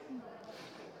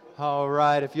All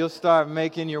right, if you'll start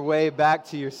making your way back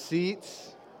to your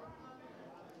seats.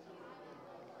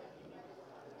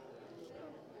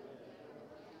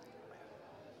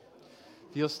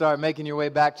 If you'll start making your way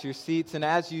back to your seats, and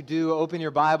as you do, open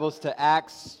your Bibles to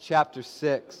Acts chapter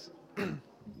 6.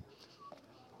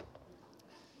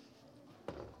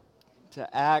 To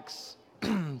Acts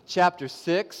chapter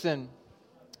 6, and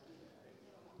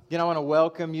again, I want to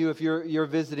welcome you if you're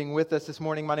visiting with us this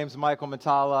morning. My name is Michael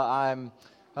Matala. I'm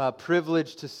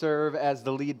privileged to serve as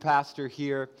the lead pastor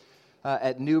here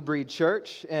at New Breed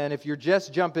Church. And if you're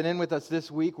just jumping in with us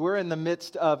this week, we're in the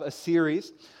midst of a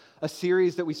series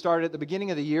that we started at the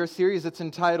beginning of the year, a series that's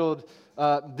entitled,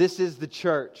 This is the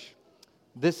Church.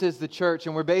 This is the church,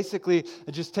 and we're basically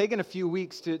just taking a few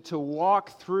weeks to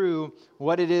walk through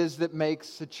what it is that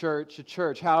makes a church a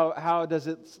church. How does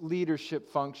its leadership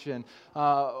function?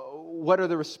 What are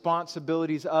the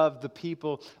responsibilities of the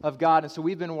people of God? And so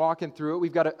we've been walking through it.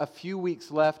 We've got a few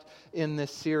weeks left in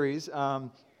this series,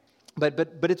 but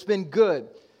it's been good.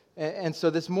 And so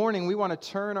this morning we want to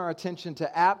turn our attention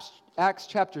to Acts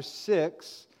chapter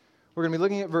 6. We're going to be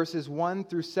looking at verses 1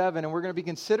 through 7, and we're going to be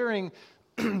considering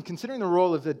the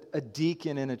role of a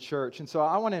deacon in a church. And so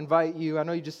I want to invite you, I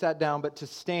know you just sat down, but to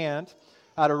stand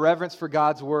out of reverence for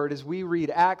God's word as we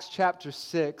read Acts chapter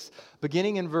 6,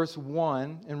 beginning in verse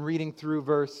 1 and reading through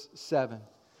verse 7.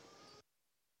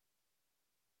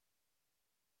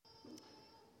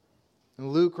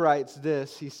 And Luke writes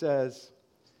this, he says,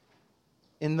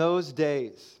 "In those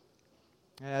days,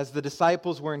 as the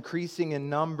disciples were increasing in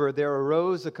number, there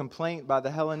arose a complaint by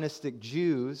the Hellenistic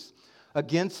Jews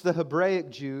against the Hebraic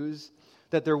Jews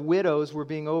that their widows were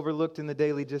being overlooked in the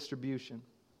daily distribution.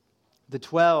 The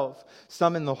 12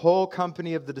 summoned the whole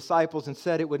company of the disciples and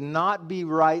said, 'It would not be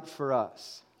right for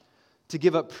us to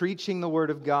give up preaching the word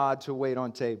of God to wait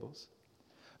on tables.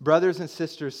 Brothers and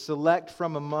sisters, select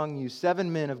from among you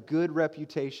 7 men of good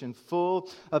reputation, full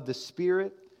of the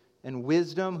Spirit and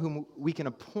wisdom, whom we can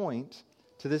appoint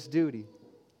to this duty.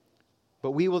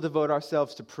 But we will devote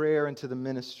ourselves to prayer and to the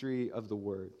ministry of the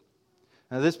word.'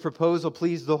 Now this proposal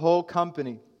pleased the whole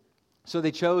company. So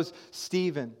they chose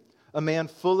Stephen, a man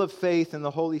full of faith in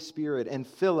the Holy Spirit, and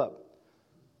Philip,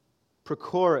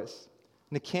 Prochorus,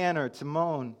 Nicanor,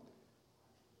 Timon,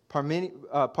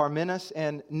 Parmenas,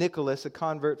 and Nicholas, a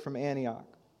convert from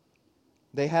Antioch.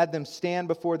 They had them stand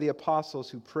before the apostles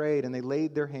who prayed, and they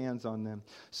laid their hands on them.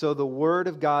 So the word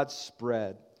of God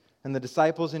spread, and the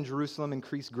disciples in Jerusalem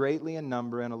increased greatly in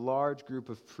number, and a large group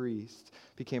of priests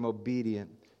became obedient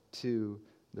to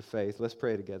the faith." Let's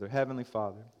pray together. Heavenly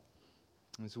Father,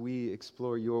 as we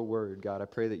explore your word, God, I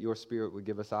pray that your Spirit would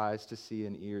give us eyes to see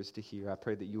and ears to hear. I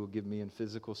pray that you will give me in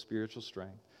physical, spiritual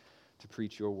strength to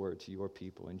preach your word to your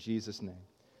people. In Jesus' name,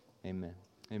 amen.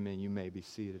 Amen. You may be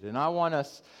seated. And I want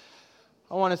us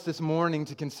this morning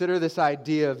to consider this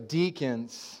idea of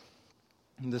deacons,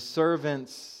 the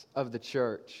servants of the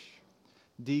church.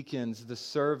 Deacons, the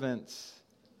servants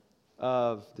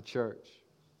of the church.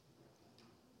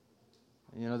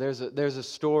 You know, there's a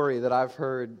story that I've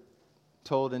heard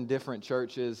told in different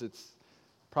churches. It's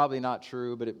probably not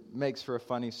true, but it makes for a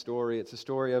funny story. It's a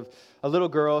story of a little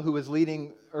girl who was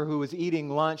eating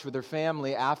lunch with her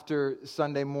family after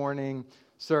Sunday morning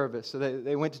service. So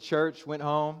they went to church, went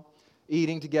home,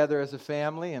 eating together as a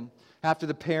family, and after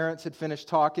the parents had finished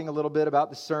talking a little bit about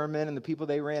the sermon and the people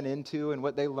they ran into and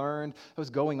what they learned was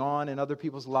going on in other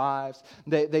people's lives,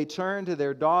 they turned to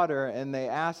their daughter and they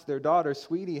asked their daughter,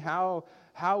 "Sweetie, how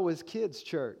was kids'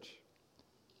 church?"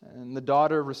 And the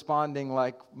daughter responding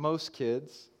like most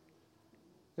kids,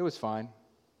 "It was fine."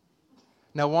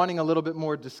 Now, wanting a little bit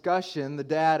more discussion, the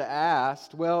dad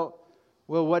asked, well,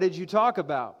 what did you talk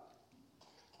about?"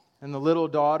 And the little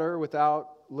daughter,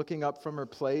 without looking up from her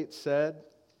plate, said,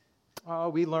 "Oh,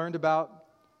 we learned about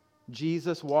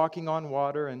Jesus walking on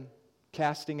water and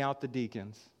casting out the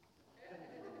deacons."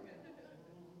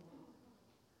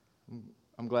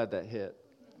 I'm glad that hit.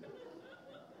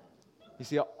 You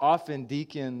see, often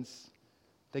deacons,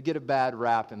 they get a bad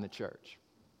rap in the church.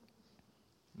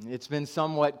 It's been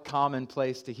somewhat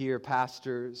commonplace to hear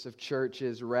pastors of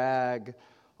churches rag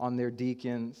on their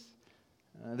deacons.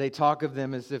 They talk of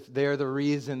them as if they're the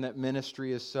reason that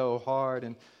ministry is so hard,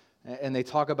 and they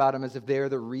talk about them as if they're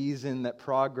the reason that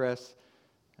progress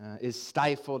is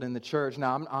stifled in the church.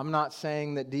 Now, I'm not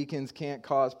saying that deacons can't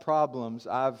cause problems.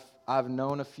 I've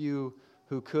known a few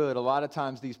who could. A lot of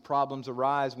times these problems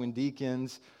arise when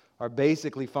deacons are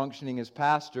basically functioning as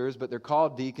pastors, but they're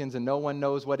called deacons and no one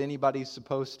knows what anybody's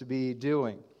supposed to be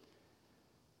doing.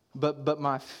 But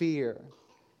my fear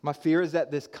is that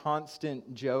this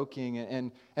constant joking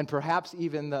and perhaps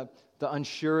even the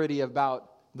unsurety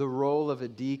about the role of a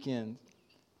deacon,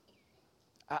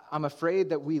 I'm afraid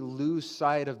that we lose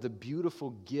sight of the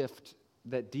beautiful gift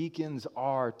that deacons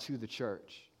are to the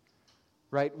church.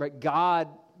 Right? God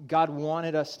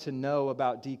wanted us to know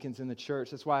about deacons in the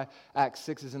church. That's why Acts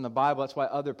 6 is in the Bible. That's why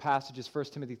other passages, 1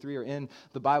 Timothy 3, are in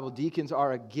the Bible. Deacons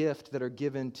are a gift that are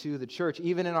given to the church.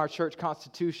 Even in our church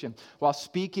constitution, while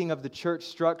speaking of the church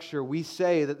structure, we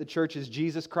say that the church is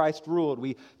Jesus Christ ruled.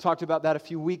 We talked about that a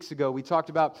few weeks ago. We talked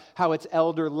about how it's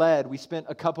elder-led. We spent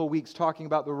a couple weeks talking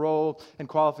about the role and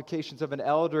qualifications of an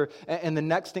elder. And the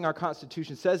next thing our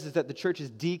constitution says is that the church is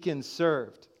deacon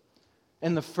served.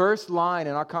 And the first line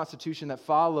in our Constitution that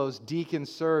follows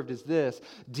deacons served is this: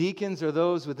 deacons are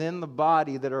those within the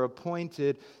body that are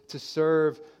appointed to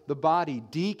serve the body.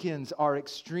 Deacons are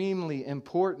extremely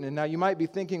important. And now you might be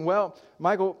thinking, well,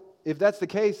 Michael, if that's the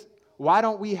case, why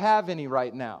don't we have any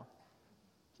right now?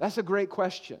 That's a great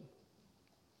question.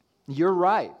 You're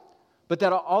right. But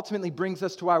that ultimately brings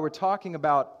us to why we're talking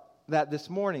about that this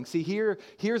morning. See,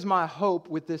 here's my hope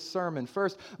with this sermon.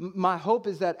 First, my hope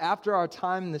is that after our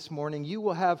time this morning, you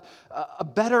will have a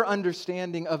better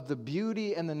understanding of the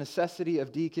beauty and the necessity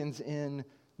of deacons in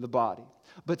the body.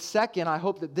 But second, I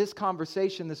hope that this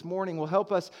conversation this morning will help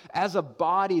us as a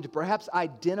body to perhaps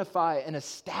identify and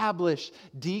establish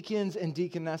deacons and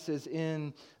deaconesses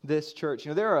in this church.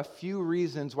 There are a few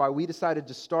reasons why we decided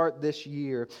to start this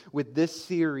year with this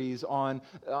series on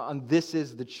This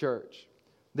is the Church.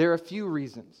 There are a few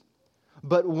reasons,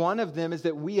 but one of them is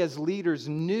that we as leaders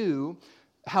knew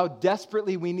how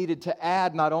desperately we needed to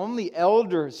add not only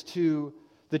elders to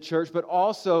the church, but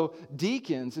also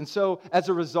deacons. And so as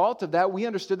a result of that, we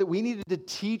understood that we needed to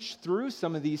teach through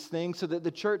some of these things so that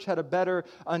the church had a better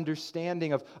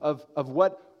understanding of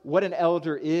what an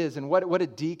elder is and what a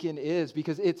deacon is,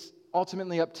 because it's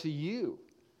ultimately up to you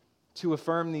to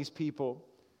affirm these people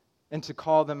and to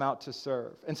call them out to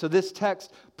serve. And so this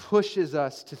text pushes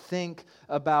us to think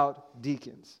about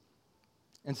deacons.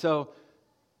 And so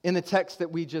in the text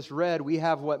that we just read, we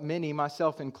have what many,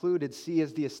 myself included, see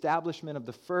as the establishment of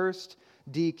the first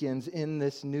deacons in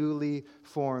this newly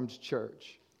formed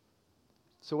church.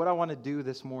 So what I want to do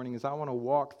this morning is I want to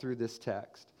walk through this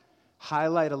text,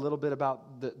 highlight a little bit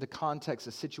about the context,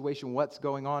 the situation, what's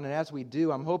going on. And as we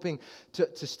do, I'm hoping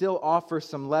to still offer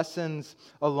some lessons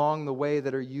along the way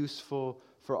that are useful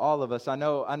for all of us. I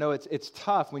know it's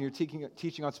tough when you're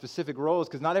teaching on specific roles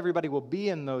because not everybody will be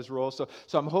in those roles.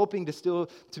 So I'm hoping to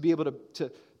be able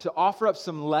to offer up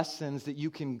some lessons that you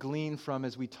can glean from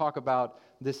as we talk about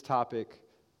this topic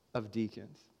of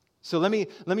deacons. So let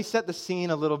me set the scene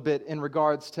a little bit in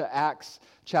regards to Acts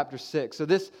chapter 6. So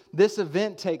this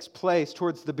event takes place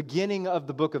towards the beginning of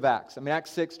the book of Acts. I mean, Acts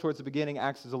 6 towards the beginning.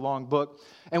 Acts is a long book.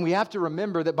 And we have to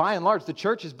remember that by and large, the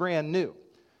church is brand new.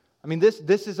 I mean, this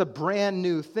is a brand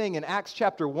new thing. In Acts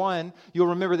chapter 1, you'll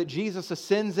remember that Jesus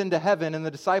ascends into heaven and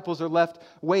the disciples are left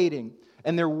waiting.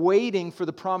 And they're waiting for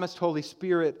the promised Holy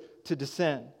Spirit to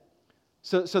descend.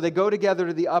 So they go together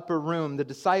to the upper room. The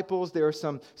disciples, there are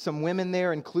some women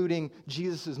there, including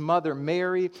Jesus' mother,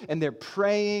 Mary, and they're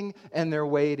praying and they're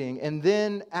waiting. And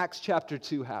then Acts chapter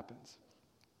 2 happens.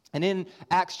 And in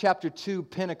Acts chapter 2,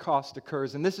 Pentecost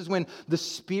occurs. And this is when the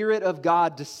Spirit of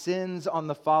God descends on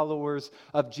the followers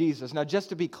of Jesus. Now, just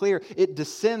to be clear, it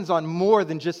descends on more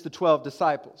than just the 12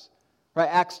 disciples. Right?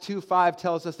 Acts 2:5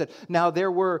 tells us that now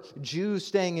there were Jews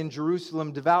staying in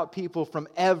Jerusalem, devout people from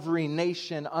every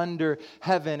nation under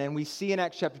heaven. And we see in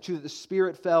Acts chapter 2 that the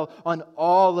Spirit fell on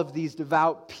all of these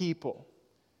devout people.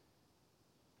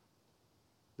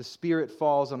 The Spirit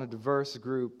falls on a diverse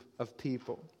group of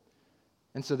people.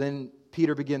 And so then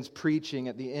Peter begins preaching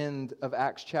at the end of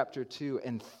Acts chapter 2,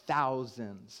 and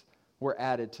thousands were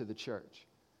added to the church.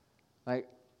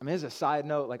 As a side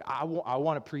note, I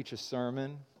want to preach a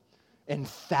sermon, and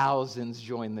thousands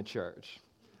join the church.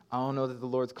 I don't know that the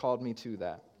Lord's called me to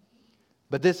that.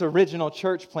 But this original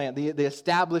church plant, the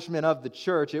establishment of the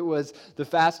church, it was the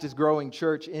fastest growing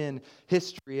church in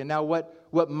history. And now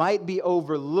what might be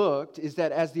overlooked is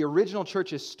that as the original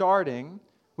church is starting,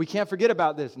 we can't forget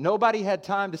about this. Nobody had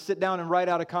time to sit down and write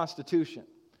out a constitution.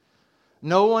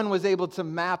 No one was able to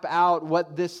map out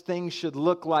what this thing should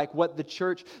look like, what the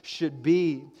church should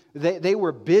be. They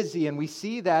were busy, and we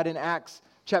see that in Acts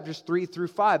chapters 3 through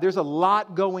 5. There's a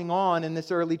lot going on in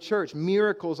this early church.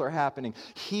 Miracles are happening.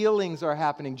 Healings are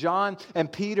happening. John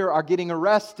and Peter are getting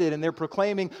arrested, and they're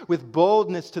proclaiming with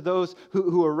boldness to those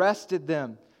who arrested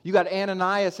them. You got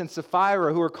Ananias and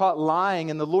Sapphira who are caught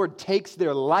lying, and the Lord takes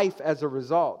their life as a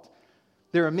result.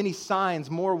 There are many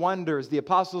signs, more wonders. The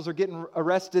apostles are getting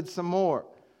arrested some more.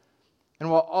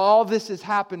 And while all this is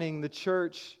happening, the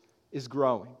church is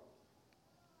growing.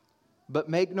 But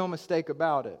make no mistake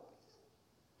about it,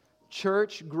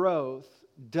 church growth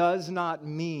does not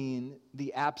mean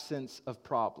the absence of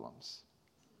problems.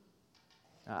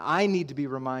 I need to be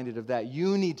reminded of that.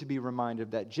 You need to be reminded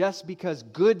of that. Just because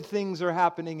good things are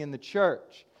happening in the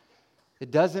church, it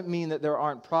doesn't mean that there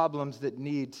aren't problems that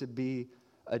need to be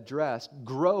addressed.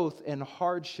 Growth and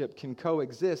hardship can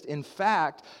coexist. In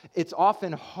fact, it's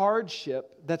often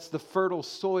hardship that's the fertile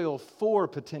soil for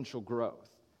potential growth.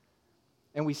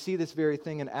 And we see this very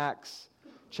thing in Acts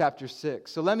chapter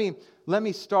 6. So let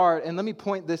me start and let me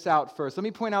point this out first. Let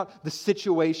me point out the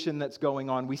situation that's going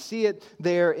on. We see it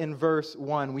there in verse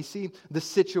 1. We see the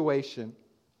situation.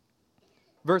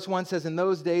 Verse 1 says, "In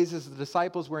those days, as the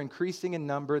disciples were increasing in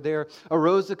number, there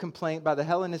arose a complaint by the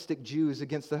Hellenistic Jews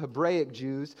against the Hebraic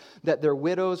Jews that their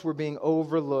widows were being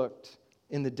overlooked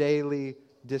in the daily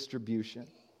distribution."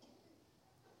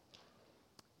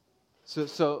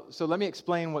 So let me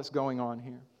explain what's going on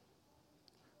here.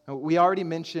 We already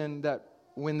mentioned that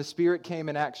when the Spirit came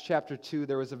in Acts chapter 2,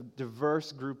 there was a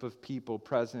diverse group of people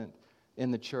present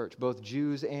in the church, both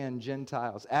Jews and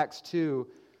Gentiles. Acts 2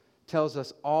 tells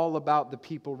us all about the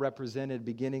people represented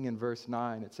beginning in verse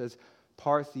 9. It says,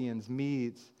 Parthians,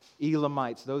 Medes,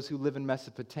 Elamites, those who live in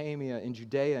Mesopotamia, in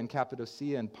Judea and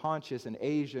Cappadocia and Pontus and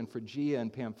Asia and Phrygia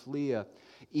and Pamphylia,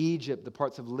 Egypt, the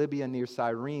parts of Libya near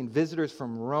Cyrene, visitors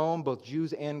from Rome, both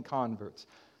Jews and converts,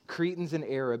 Cretans and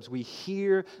Arabs. We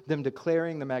hear them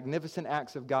declaring the magnificent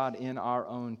acts of God in our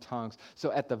own tongues.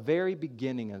 So at the very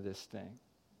beginning of this thing,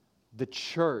 the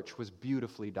church was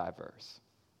beautifully diverse.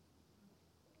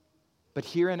 But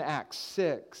here in Acts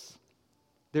 6,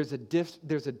 there's a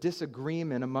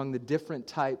disagreement among the different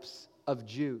types of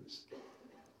Jews.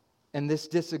 And this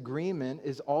disagreement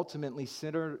is ultimately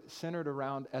centered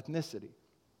around ethnicity.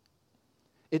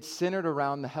 It's centered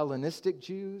around the Hellenistic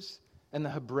Jews and the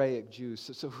Hebraic Jews.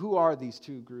 So who are these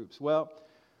two groups? Well,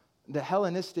 the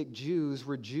Hellenistic Jews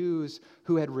were Jews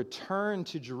who had returned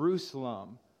to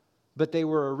Jerusalem, but they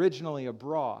were originally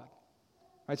abroad.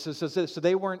 Right, so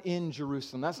they weren't in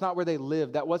Jerusalem. That's not where they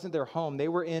lived. That wasn't their home. They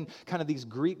were in kind of these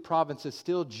Greek provinces,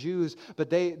 still Jews, but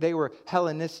they were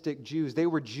Hellenistic Jews. They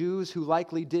were Jews who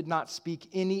likely did not speak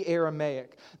any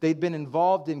Aramaic. They'd been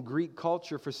involved in Greek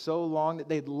culture for so long that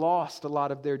they'd lost a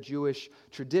lot of their Jewish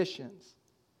traditions.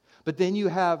 But then you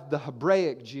have the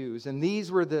Hebraic Jews, and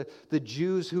these were the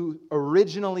Jews who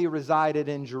originally resided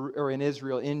in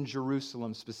Israel, in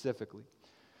Jerusalem specifically.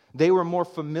 They were more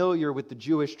familiar with the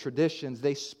Jewish traditions.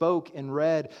 They spoke and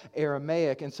read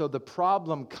Aramaic. And so the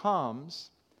problem comes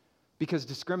because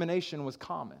discrimination was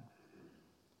common.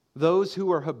 Those who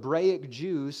were Hebraic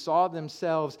Jews saw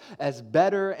themselves as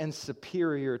better and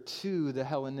superior to the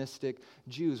Hellenistic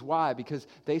Jews. Why? Because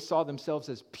they saw themselves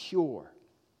as pure,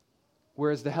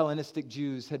 whereas the Hellenistic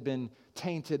Jews had been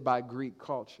tainted by Greek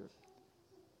culture.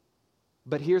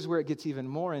 But here's where it gets even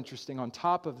more interesting. On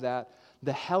top of that,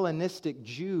 the Hellenistic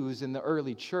Jews in the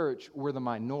early church were the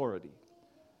minority.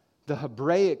 The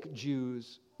Hebraic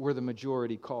Jews were the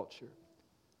majority culture.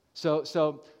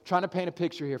 So trying to paint a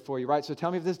picture here for you, right? So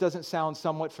tell me if this doesn't sound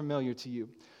somewhat familiar to you.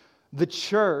 The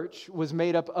church was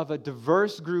made up of a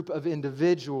diverse group of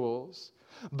individuals,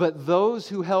 but those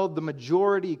who held the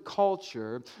majority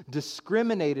culture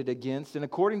discriminated against, and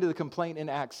according to the complaint in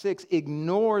Acts 6,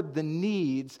 ignored the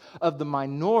needs of the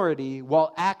minority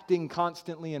while acting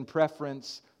constantly in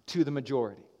preference to the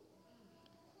majority.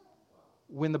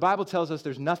 When the Bible tells us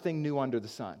there's nothing new under the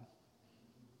sun,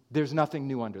 there's nothing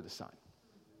new under the sun.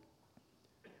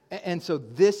 And so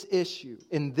this issue,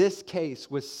 in this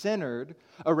case, was centered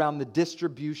around the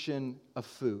distribution of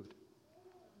food.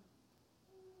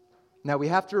 Now, we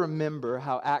have to remember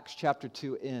how Acts chapter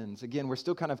 2 ends. Again, we're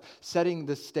still kind of setting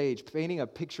the stage, painting a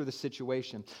picture of the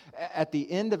situation. At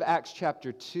the end of Acts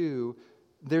chapter 2,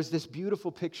 there's this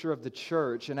beautiful picture of the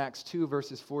church in Acts 2,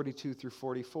 verses 42 through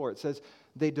 44. It says,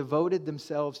 "They devoted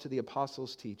themselves to the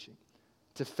apostles' teaching,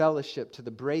 to fellowship, to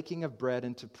the breaking of bread,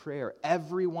 and to prayer.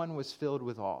 Everyone was filled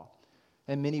with awe,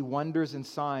 and many wonders and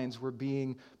signs were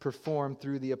being performed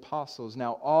through the apostles.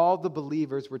 Now all the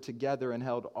believers were together and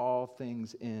held all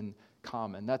things in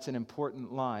common." That's an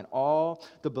important line. All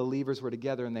the believers were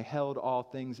together and they held all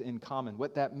things in common.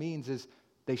 What that means is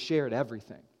they shared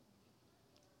everything.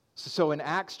 So in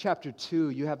Acts chapter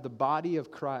 2, you have the body of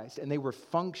Christ, and they were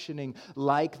functioning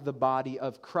like the body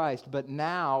of Christ. But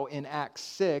now in Acts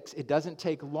 6, it doesn't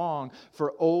take long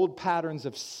for old patterns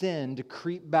of sin to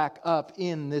creep back up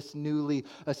in this newly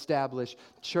established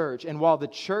church. And while the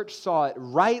church saw it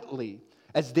rightly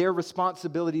as their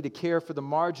responsibility to care for the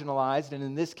marginalized, and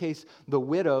in this case, the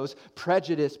widows,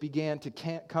 prejudice began to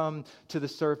come to the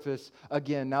surface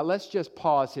again. Now, let's just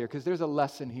pause here, because there's a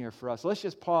lesson here for us. Let's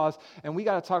just pause, and we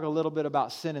got to talk a little bit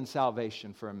about sin and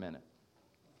salvation for a minute.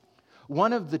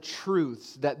 One of the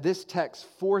truths that this text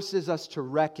forces us to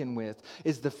reckon with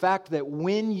is the fact that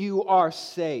when you are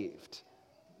saved,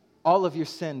 all of your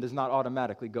sin does not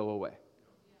automatically go away.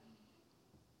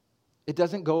 It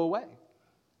doesn't go away.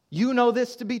 You know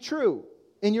this to be true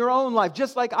in your own life,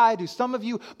 just like I do. Some of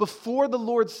you, before the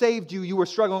Lord saved you, you were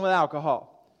struggling with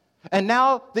alcohol. And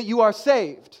now that you are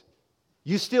saved,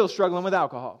 you're still struggling with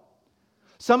alcohol.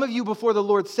 Some of you, before the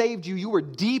Lord saved you, you were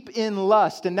deep in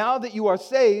lust. And now that you are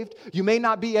saved, you may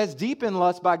not be as deep in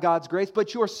lust by God's grace,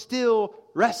 but you are still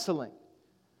wrestling.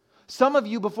 Some of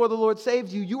you, before the Lord saved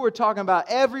you, you were talking about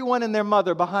everyone and their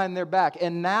mother behind their back.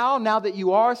 And now that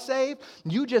you are saved,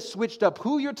 you just switched up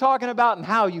who you're talking about and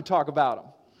how you talk about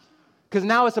them. Because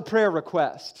now it's a prayer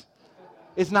request.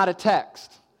 It's not a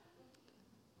text.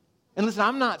 And listen,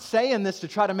 I'm not saying this to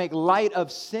try to make light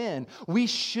of sin. We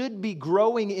should be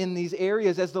growing in these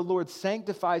areas as the Lord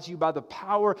sanctifies you by the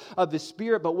power of the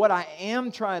Spirit. But what I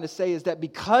am trying to say is that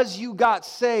because you got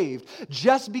saved,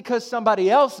 just because somebody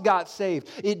else got saved,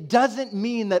 it doesn't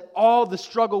mean that all the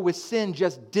struggle with sin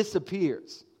just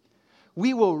disappears.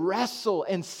 We will wrestle,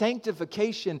 and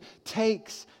sanctification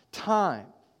takes time.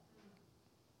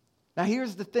 Now,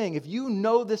 here's the thing. If you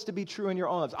know this to be true in your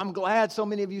own lives, I'm glad so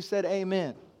many of you said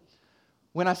amen.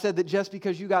 When I said that just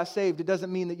because you got saved, it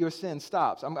doesn't mean that your sin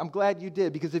stops. I'm glad you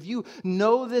did, because if you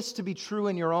know this to be true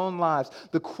in your own lives,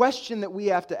 the question that we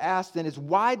have to ask then is,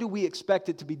 why do we expect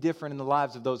it to be different in the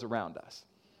lives of those around us?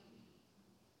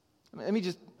 Let me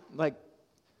just,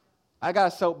 I got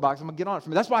a soapbox. I'm going to get on it for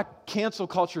me. That's why cancel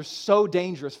culture is so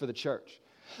dangerous for the church.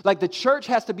 The church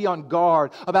has to be on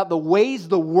guard about the ways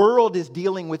the world is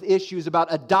dealing with issues, about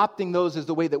adopting those as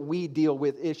the way that we deal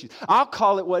with issues. I'll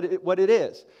call it what it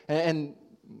is. And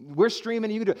we're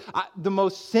streaming, you can do it. The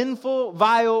most sinful,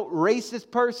 vile,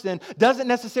 racist person doesn't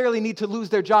necessarily need to lose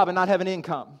their job and not have an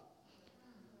income.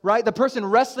 Right? The person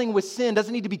wrestling with sin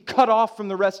doesn't need to be cut off from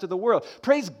the rest of the world.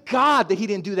 Praise God that He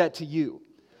didn't do that to you.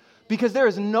 Because there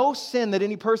is no sin that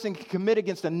any person can commit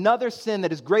against another sin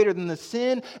that is greater than the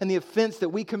sin and the offense that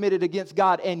we committed against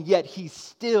God. And yet He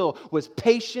still was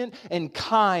patient and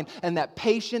kind. And that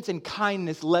patience and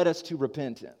kindness led us to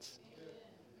repentance.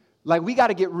 We got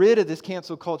to get rid of this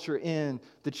cancel culture in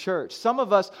the church. Some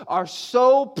of us are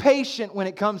so patient when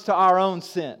it comes to our own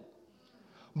sin.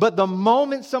 But the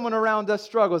moment someone around us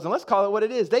struggles, and let's call it what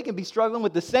it is, they can be struggling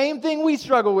with the same thing we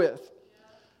struggle with.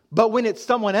 But when it's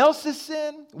someone else's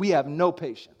sin, we have no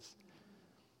patience.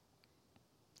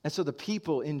 And so the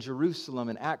people in Jerusalem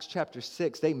in Acts chapter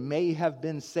 6, they may have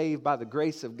been saved by the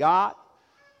grace of God,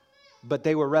 but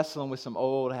they were wrestling with some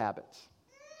old habits.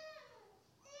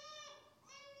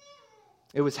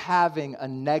 It was having a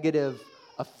negative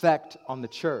effect on the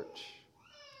church.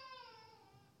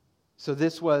 So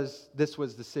this was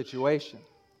the situation.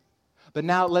 But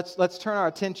now let's turn our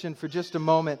attention for just a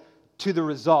moment to the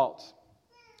result.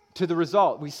 To the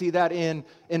result. We see that in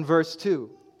verse 2.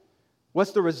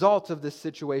 What's the result of this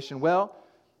situation? Well,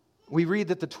 we read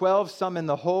that the 12 summoned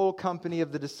the whole company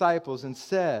of the disciples and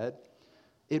said,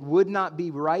 "It would not be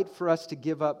right for us to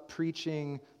give up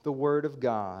preaching the word of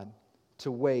God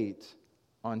to wait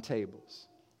on tables."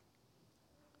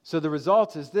 So the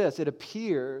result is this. It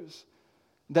appears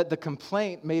that the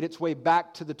complaint made its way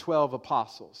back to the 12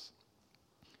 apostles.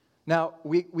 Now,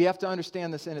 we have to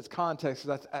understand this in its context,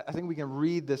 because I think we can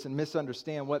read this and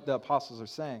misunderstand what the apostles are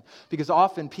saying. Because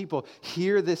often people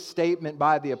hear this statement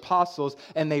by the apostles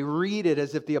and they read it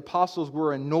as if the apostles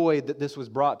were annoyed that this was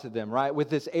brought to them, right? With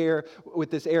this air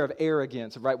of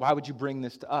arrogance, right? Why would you bring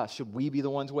this to us? Should we be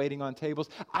the ones waiting on tables?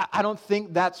 I don't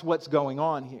think that's what's going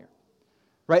on here,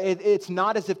 right? It's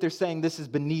not as if they're saying this is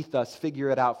beneath us, figure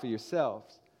it out for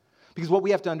yourselves. Because what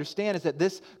we have to understand is that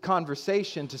this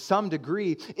conversation, to some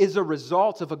degree, is a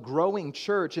result of a growing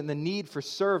church and the need for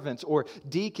servants or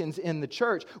deacons in the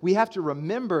church. We have to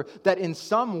remember that in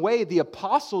some way, the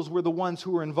apostles were the ones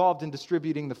who were involved in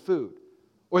distributing the food,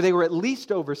 or they were at least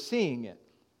overseeing it.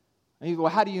 And you go,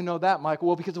 well, how do you know that, Michael?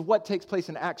 Well, because of what takes place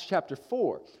in Acts chapter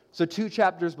 4. So 2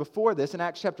 chapters before this, in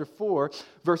Acts chapter 4,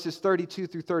 verses 32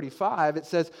 through 35, it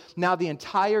says, "Now the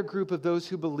entire group of those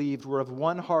who believed were of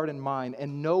one heart and mind,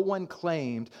 and no one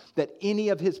claimed that any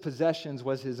of his possessions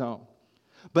was his own.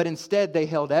 But instead they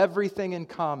held everything in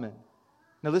common."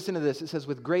 Now listen to this. It says,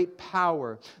 "With great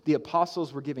power the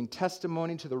apostles were giving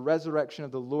testimony to the resurrection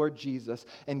of the Lord Jesus,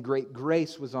 and great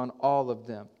grace was on all of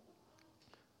them.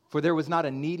 For there was not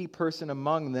a needy person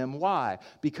among them. Why?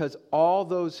 Because all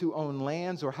those who owned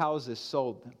lands or houses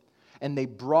sold them. And they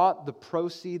brought the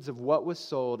proceeds of what was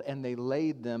sold and they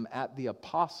laid them at the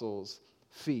apostles'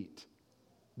 feet.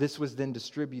 This was then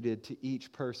distributed to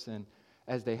each person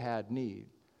as they had need.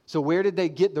 So where did they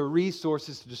get the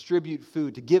resources to distribute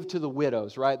food, to give to the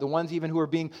widows, right? The ones even who are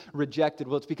being rejected.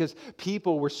 Well, it's because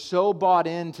people were so bought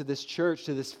into this church,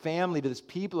 to this family, to this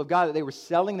people of God, that they were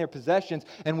selling their possessions.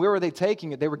 And where were they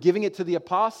taking it? They were giving it to the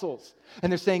apostles. And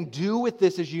they're saying, do with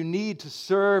this as you need to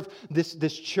serve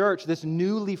this church, this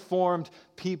newly formed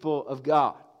people of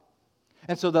God.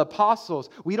 And so the apostles,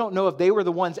 we don't know if they were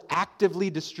the ones actively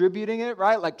distributing it,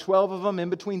 right? Like 12 of them in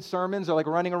between sermons or like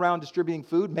running around distributing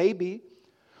food, maybe.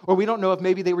 Or we don't know if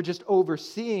maybe they were just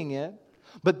overseeing it,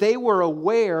 but they were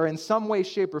aware in some way,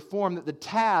 shape, or form that the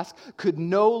task could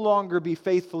no longer be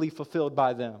faithfully fulfilled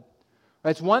by them. Right?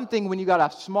 It's one thing when you got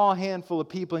a small handful of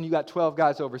people and you got 12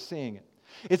 guys overseeing it.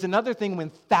 It's another thing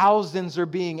when thousands are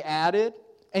being added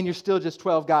and you're still just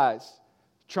 12 guys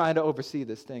trying to oversee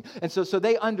this thing. And so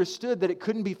they understood that it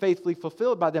couldn't be faithfully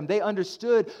fulfilled by them. They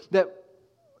understood that,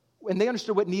 and they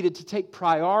understood what needed to take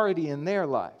priority in their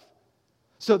life.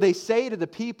 So they say to the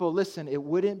people, listen, it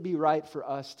wouldn't be right for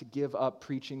us to give up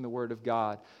preaching the word of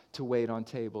God to wait on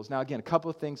tables. Now, again, a couple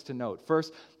of things to note.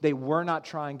 First, they were not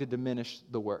trying to diminish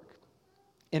the work.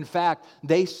 In fact,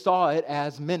 they saw it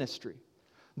as ministry.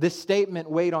 This statement,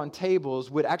 wait on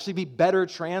tables, would actually be better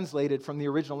translated from the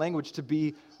original language to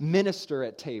be minister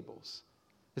at tables.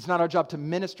 It's not our job to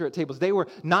minister at tables. They were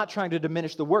not trying to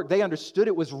diminish the work. They understood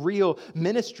it was real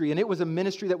ministry, and it was a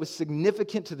ministry that was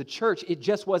significant to the church. It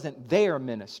just wasn't their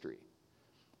ministry.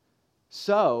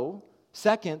 So,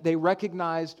 second, they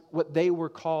recognized what they were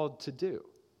called to do.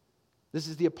 This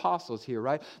is the apostles here,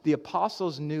 right? The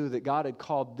apostles knew that God had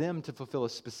called them to fulfill a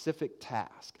specific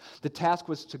task. The task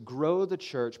was to grow the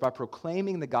church by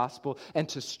proclaiming the gospel and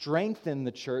to strengthen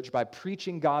the church by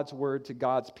preaching God's word to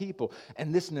God's people.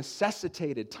 And this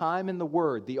necessitated time in the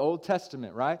word, the Old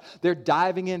Testament, right? They're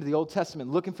diving into the Old Testament,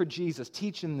 looking for Jesus,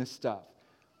 teaching this stuff.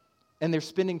 And they're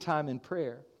spending time in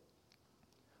prayer.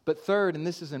 But third, and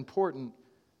this is important,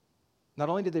 not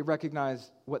only did they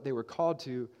recognize what they were called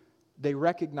to, they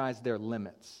recognized their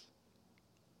limits.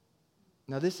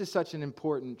 Now, this is such an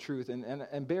important truth,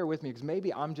 and bear with me, because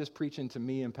maybe I'm just preaching to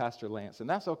me and Pastor Lance, and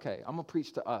that's okay. I'm going to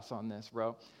preach to us on this,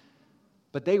 bro.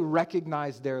 But they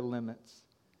recognized their limits.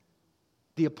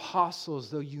 The apostles,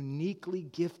 though uniquely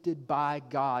gifted by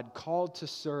God, called to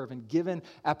serve and given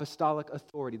apostolic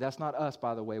authority. That's not us,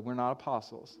 by the way. We're not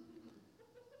apostles.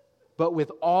 But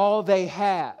with all they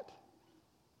had,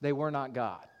 they were not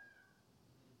God.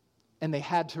 And they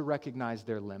had to recognize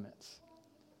their limits.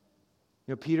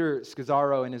 You know, Peter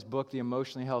Scazzaro, in his book, The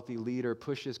Emotionally Healthy Leader,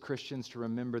 pushes Christians to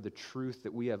remember the truth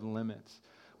that we have limits.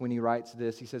 When he writes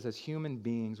this, he says, as human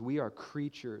beings, we are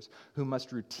creatures who must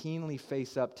routinely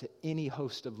face up to any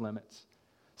host of limits,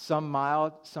 some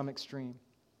mild, some extreme.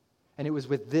 And it was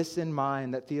with this in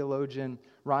mind that theologian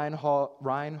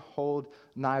Reinhold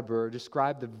Niebuhr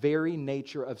described the very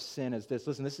nature of sin as this.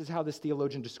 Listen, this is how this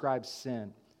theologian describes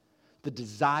sin. The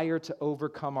desire to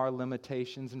overcome our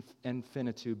limitations and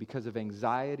finitude because of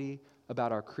anxiety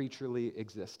about our creaturely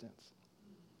existence.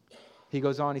 He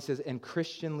goes on, he says, and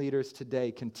Christian leaders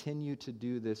today continue to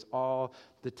do this all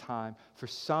the time. For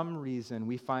some reason,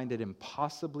 we find it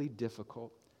impossibly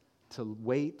difficult to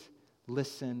wait,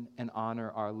 listen, and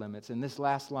honor our limits. And this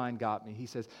last line got me. He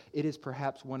says, it is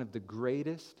perhaps one of the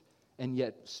greatest and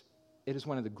yet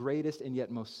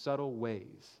most subtle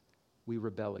ways we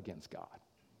rebel against God.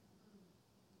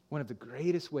 One of the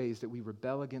greatest ways that we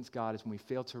rebel against God is when we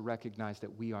fail to recognize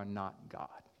that we are not God.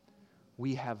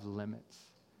 We have limits.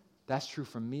 That's true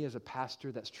for me as a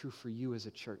pastor. That's true for you as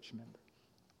a church member.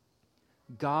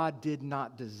 God did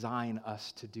not design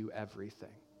us to do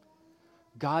everything.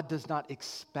 God does not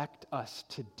expect us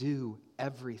to do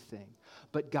everything.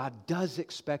 But God does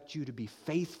expect you to be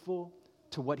faithful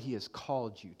to what He has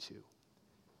called you to.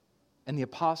 And the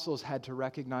apostles had to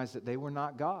recognize that they were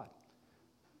not God.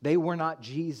 They were not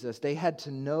Jesus. They had to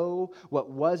know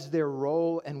what was their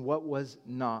role and what was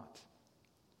not.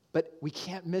 But we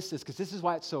can't miss this because this is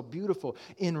why it's so beautiful.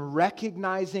 In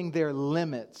recognizing their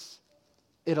limits,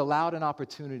 it allowed an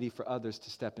opportunity for others to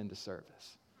step into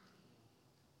service.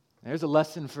 There's a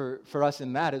lesson for us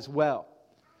in that as well.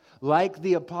 Like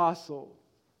the apostles,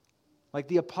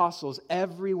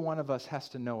 every one of us has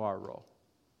to know our role.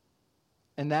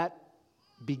 And that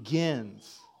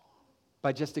begins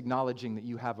by just acknowledging that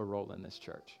you have a role in this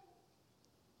church.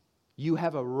 You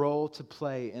have a role to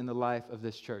play in the life of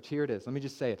this church. Here it is. Let me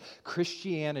just say it.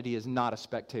 Christianity is not a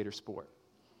spectator sport.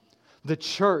 The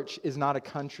church is not a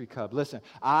country club. Listen,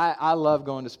 I love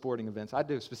going to sporting events. I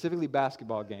do, specifically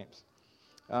basketball games.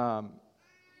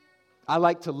 I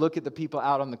like to look at the people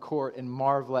out on the court and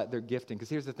marvel at their gifting. Because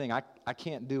here's the thing, I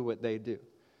can't do what they do.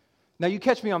 Now, you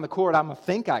catch me on the court, I'm going to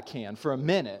think I can for a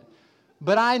minute.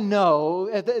 But I know,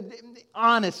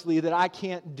 honestly, that I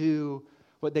can't do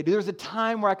what they do. There was a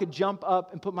time where I could jump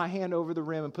up and put my hand over the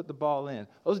rim and put the ball in.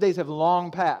 Those days have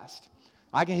long passed.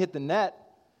 I can hit the net.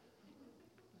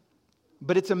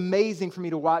 But it's amazing for me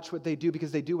to watch what they do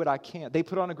because they do what I can't. They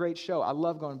put on a great show. I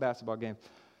love going to basketball games.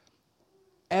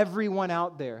 Everyone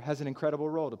out there has an incredible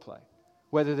role to play.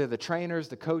 Whether they're the trainers,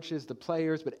 the coaches, the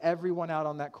players, but everyone out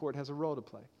on that court has a role to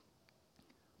play.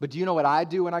 But do you know what I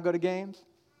do when I go to games?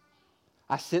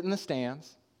 I sit in the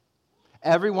stands.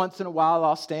 Every once in a while,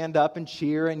 I'll stand up and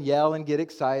cheer and yell and get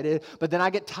excited. But then I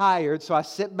get tired, so I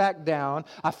sit back down,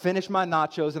 I finish my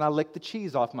nachos, and I lick the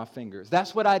cheese off my fingers.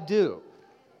 That's what I do.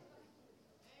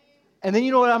 And then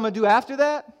you know what I'm going to do after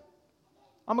that?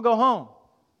 I'm going to go home.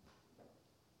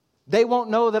 They won't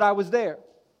know that I was there.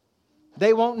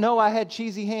 They won't know I had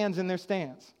cheesy hands in their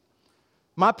stands.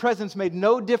 My presence made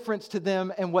no difference to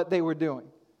them and what they were doing.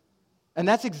 And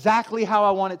that's exactly how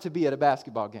I want it to be at a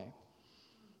basketball game.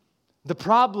 The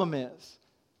problem is,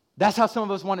 that's how some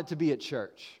of us want it to be at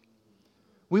church.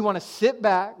 We want to sit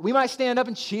back. We might stand up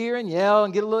and cheer and yell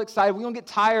and get a little excited. We're going to get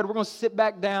tired. We're going to sit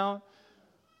back down.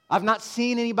 I've not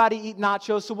seen anybody eat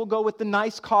nachos, so we'll go with the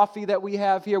nice coffee that we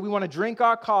have here. We want to drink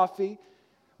our coffee,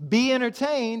 be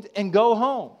entertained, and go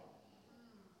home.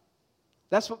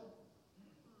 That's what,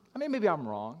 maybe I'm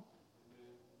wrong.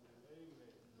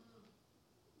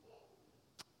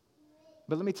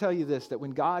 But let me tell you this, that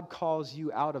when God calls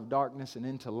you out of darkness and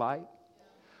into light,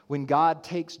 when God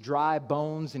takes dry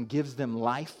bones and gives them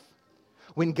life,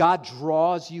 when God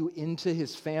draws you into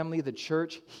His family, the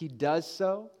church, He does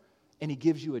so, and He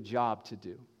gives you a job to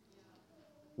do.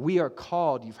 We are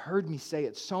called, you've heard me say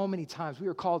it so many times, we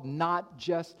are called not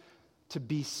just to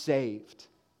be saved.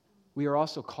 We are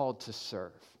also called to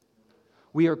serve.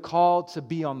 We are called to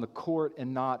be on the court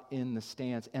and not in the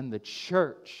stands. And the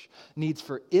church needs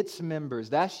for its members,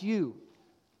 that's you,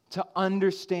 to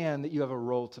understand that you have a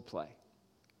role to play.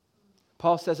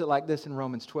 Paul says it like this in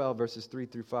Romans 12, verses 3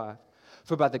 through 5.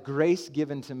 For by the grace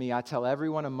given to me, I tell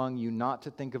everyone among you not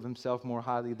to think of himself more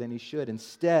highly than he should.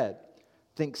 Instead,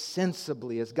 think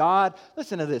sensibly as God,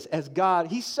 listen to this, as God,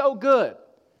 He's so good.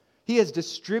 He has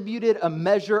distributed a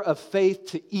measure of faith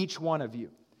to each one of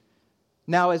you.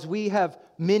 Now, as we have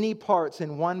many parts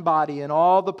in one body, and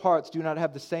all the parts do not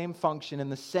have the same function, in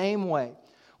the same way,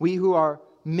 we who are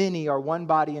many are one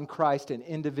body in Christ and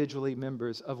individually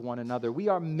members of one another. We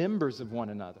are members of one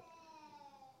another.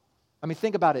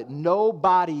 Think about it. No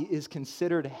body is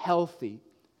considered healthy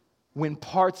when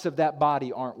parts of that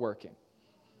body aren't working.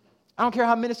 I don't care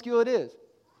how minuscule it is.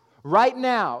 Right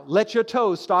now, let your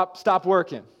toes stop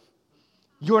working.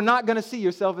 You're not going to see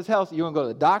yourself as healthy. You're going to go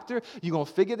to the doctor. You're going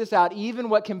to figure this out. Even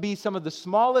what can be some of the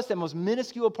smallest and most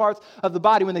minuscule parts of the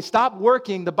body, when they stop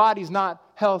working, the body's not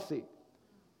healthy.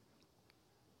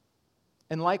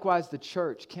 And likewise, the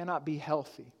church cannot be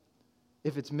healthy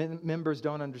if its members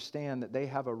don't understand that they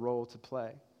have a role to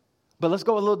play. But let's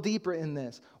go a little deeper in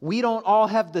this. We don't all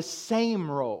have the same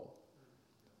role.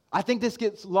 I think this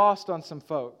gets lost on some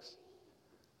folks.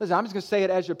 Listen, I'm just going to say it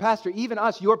as your pastor. Even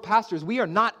us, your pastors, we are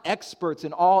not experts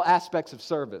in all aspects of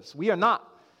service. We are not.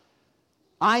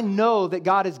 I know that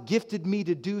God has gifted me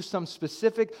to do some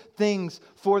specific things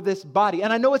for this body.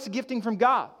 And I know it's a gifting from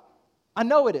God. I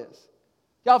know it is.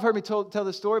 Y'all have heard me tell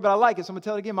this story, but I like it, so I'm going to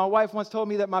tell it again. My wife once told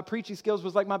me that my preaching skills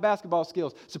was like my basketball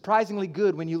skills. Surprisingly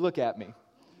good when you look at me.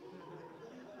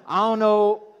 I don't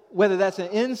know whether that's an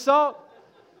insult,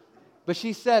 but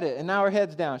she said it, and now her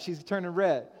head's down. She's turning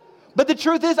red. But the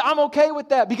truth is, I'm okay with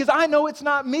that because I know it's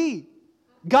not me.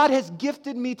 God has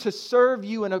gifted me to serve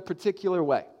you in a particular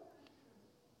way.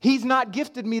 He's not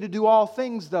gifted me to do all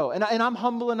things, though. And I'm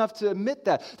humble enough to admit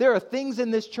that. There are things in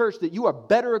this church that you are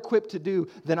better equipped to do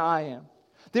than I am.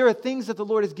 There are things that the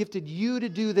Lord has gifted you to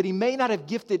do that He may not have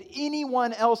gifted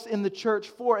anyone else in the church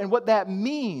for. And what that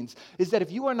means is that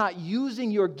if you are not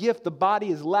using your gift, the body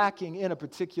is lacking in a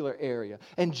particular area.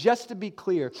 And just to be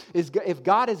clear, if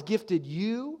God has gifted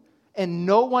you and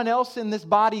no one else in this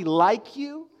body like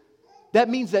you, that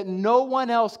means that no one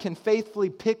else can faithfully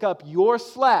pick up your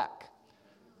slack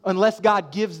unless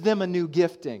God gives them a new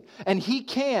gifting. And He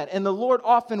can, and the Lord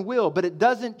often will, but it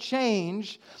doesn't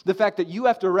change the fact that you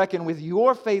have to reckon with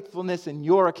your faithfulness and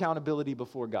your accountability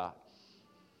before God.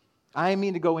 I didn't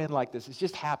mean to go in like this. It's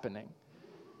just happening.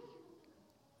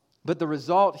 But the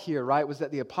result here, right, was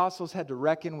that the apostles had to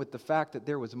reckon with the fact that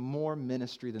there was more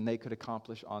ministry than they could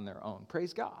accomplish on their own.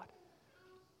 Praise God.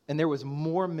 And there was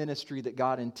more ministry that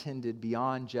God intended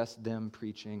beyond just them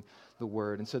preaching the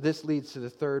word. And so this leads to the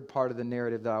third part of the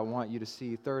narrative that I want you to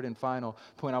see. Third and final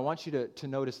point, I want you to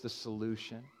notice the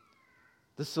solution.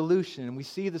 The solution. And we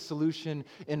see the solution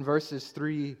in verses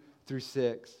 3 through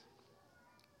 6.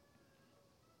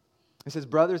 It says,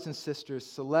 brothers and sisters,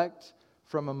 select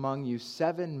from among you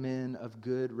 7 men of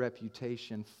good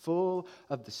reputation, full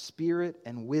of the Spirit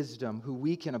and wisdom, who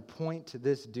we can appoint to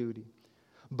this duty.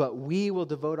 But we will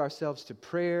devote ourselves to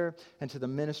prayer and to the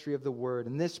ministry of the word.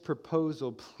 And this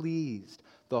proposal pleased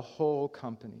the whole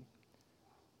company.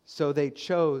 So they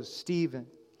chose Stephen,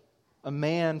 a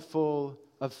man full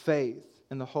of faith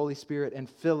in the Holy Spirit, and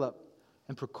Philip,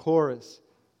 and Prochorus,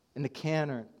 and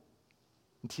Nicanor,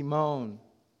 and Timon,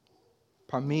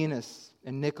 Parmenas,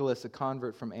 and Nicholas, a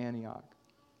convert from Antioch.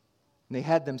 And they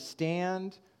had them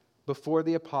stand before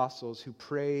the apostles, who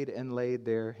prayed and laid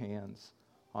their hands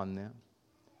on them.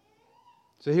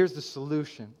 So here's the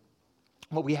solution.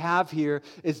 What we have here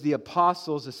is the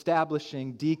apostles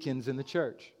establishing deacons in the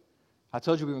church. I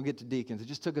told you we were going to get to deacons. It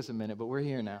just took us a minute, but we're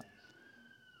here now.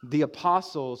 The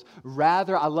apostles,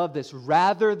 I love this,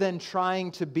 rather than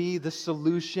trying to be the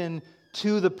solution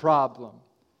to the problem,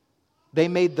 they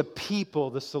made the people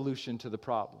the solution to the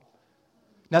problem.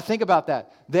 Now think about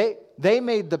that. They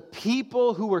made the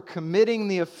people who were committing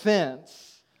the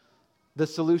offense the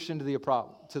solution to the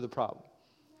problem.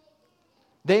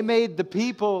 They made the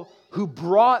people who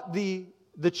brought the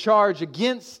charge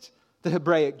against the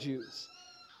Hebraic Jews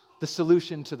the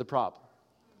solution to the problem.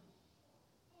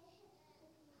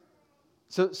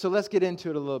 So let's get into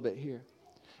it a little bit here.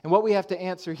 And what we have to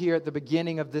answer here at the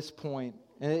beginning of this point,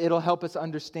 and it'll help us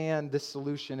understand this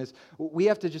solution, is we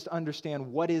have to just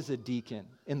understand what is a deacon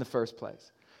in the first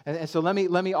place. And so let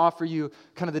me offer you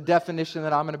kind of the definition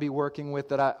that I'm going to be working with,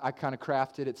 that I kind of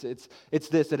crafted. It's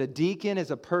this, that a deacon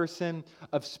is a person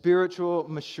of spiritual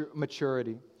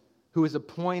maturity who is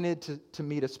appointed to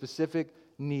meet a specific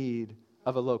need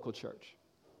of a local church.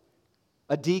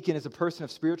 A deacon is a person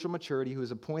of spiritual maturity who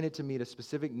is appointed to meet a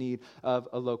specific need of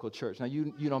a local church. Now,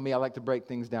 you know me, I like to break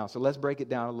things down. So let's break it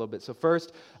down a little bit. So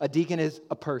first, a deacon is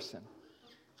a person.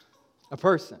 A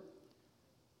person.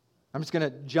 I'm just going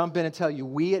to jump in and tell you,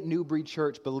 we at New Breed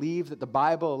Church believe that the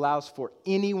Bible allows for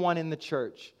anyone in the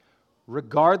church,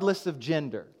 regardless of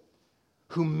gender,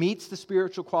 who meets the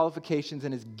spiritual qualifications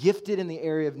and is gifted in the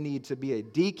area of need, to be a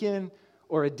deacon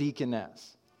or a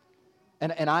deaconess.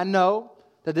 And I know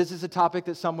that this is a topic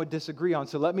that some would disagree on.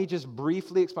 So let me just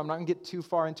briefly explain. I'm not going to get too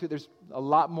far into it. There's a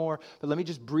lot more. But let me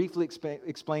just briefly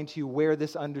explain to you where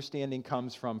this understanding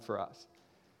comes from for us.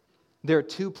 There are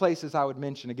 2 places I would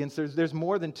mention. Again, there's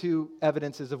more than 2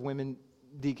 evidences of women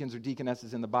deacons or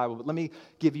deaconesses in the Bible. But let me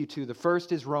give you 2. The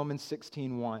first is Romans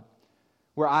 16:1,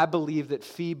 where I believe that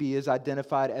Phoebe is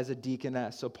identified as a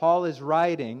deaconess. So Paul is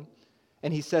writing,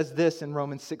 and he says this in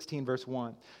Romans 16, verse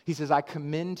 1. He says, I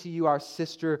commend to you our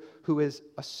sister who is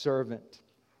a servant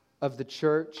of the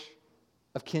church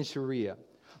of Cenchreae.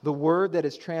 The word that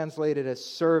is translated as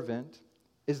servant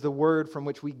is the word from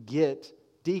which we get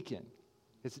deacon.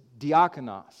 It's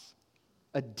diakonos.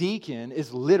 A deacon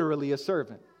is literally a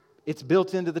servant. It's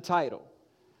built into the title.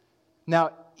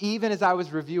 Now, even as I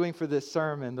was reviewing for this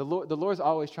sermon, the Lord's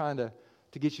always trying to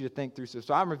get you to think through stuff.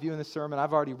 So I'm reviewing this sermon.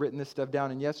 I've already written this stuff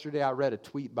down. And yesterday I read a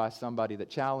tweet by somebody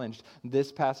that challenged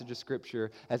this passage of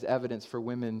Scripture as evidence for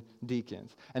women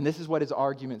deacons. And this is what his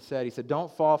argument said. He said,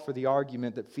 don't fall for the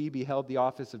argument that Phoebe held the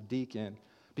office of deacon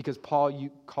because Paul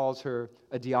calls her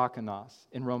a diakonos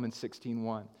in Romans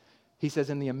 16:1. He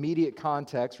says in the immediate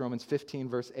context, Romans 15,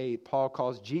 verse 8, Paul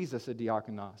calls Jesus a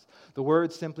diakonos. The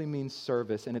word simply means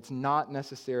service, and it's not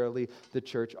necessarily the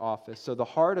church office. So the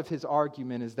heart of his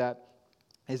argument is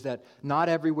that not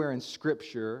everywhere in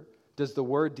Scripture does the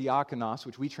word diakonos,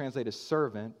 which we translate as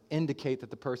servant, indicate that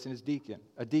the person is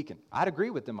a deacon. I'd agree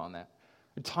with them on that.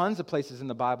 There are tons of places in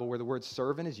the Bible where the word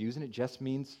servant is used, and it just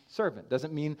means servant. It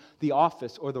doesn't mean the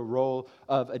office or the role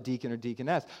of a deacon or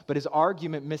deaconess. But his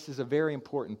argument misses a very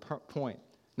important point.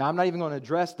 Now, I'm not even going to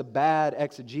address the bad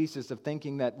exegesis of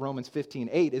thinking that Romans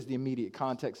 15:8 is the immediate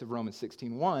context of Romans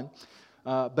 16:1.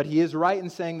 But he is right in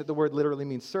saying that the word literally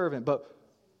means servant. But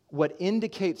what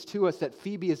indicates to us that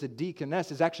Phoebe is a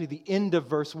deaconess is actually the end of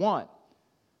verse 1,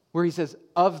 where he says,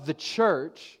 of the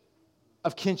church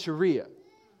of Cenchreae.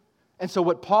 And so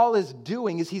what Paul is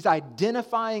doing is he's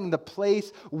identifying the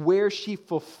place where she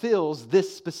fulfills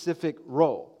this specific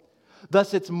role.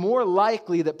 Thus, it's more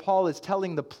likely that Paul is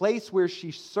telling the place where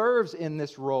she serves in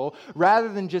this role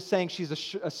rather than just saying she's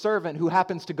a servant who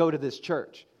happens to go to this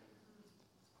church.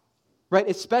 right?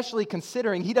 Especially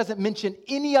considering he doesn't mention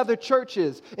any other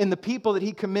churches in the people that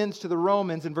he commends to the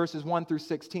Romans in verses 1 through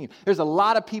 16. There's a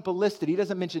lot of people listed. He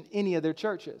doesn't mention any of their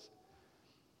churches.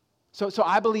 So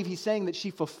I believe he's saying that she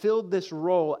fulfilled this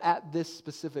role at this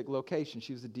specific location.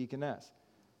 She was a deaconess.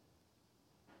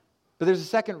 But there's a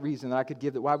second reason that I could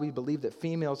give that why we believe that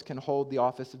females can hold the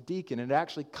office of deacon. And it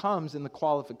actually comes in the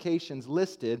qualifications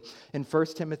listed in 1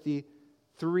 Timothy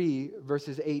 3,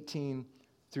 verses 18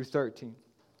 through 13.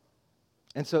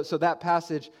 And so that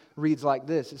passage reads like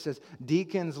this. It says,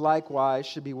 deacons likewise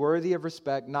should be worthy of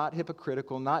respect, not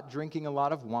hypocritical, not drinking a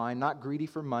lot of wine, not greedy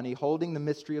for money, holding the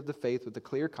mystery of the faith with a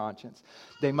clear conscience.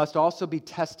 They must also be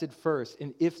tested first,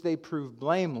 and if they prove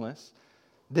blameless,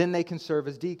 then they can serve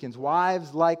as deacons.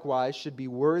 Wives likewise should be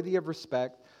worthy of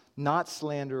respect, not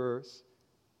slanderers,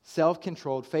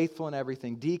 self-controlled, faithful in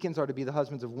everything. Deacons are to be the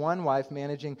husbands of one wife,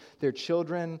 managing their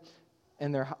children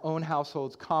and their own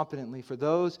households competently. For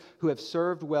those who have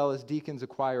served well as deacons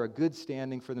acquire a good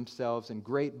standing for themselves and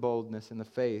great boldness in the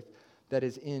faith that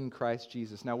is in Christ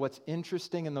Jesus. Now, what's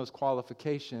interesting in those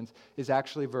qualifications is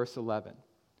actually verse 11.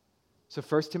 So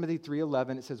 1 Timothy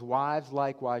 3:11, it says, wives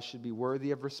likewise should be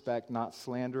worthy of respect, not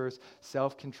slanderers,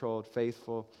 self-controlled,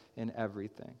 faithful in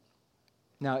everything.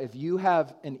 Now, if you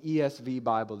have an ESV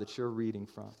Bible that you're reading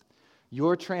from,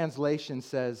 your translation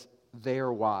says,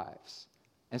 their wives.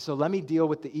 And so let me deal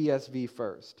with the ESV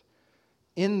first.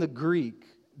 In the Greek,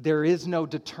 there is no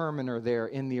determiner there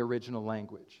in the original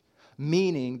language,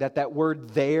 meaning that word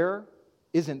there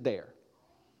isn't there.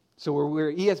 So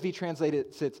where ESV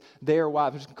translated sits, their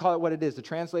wives, I'm just going to call it what it is. The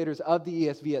translators of the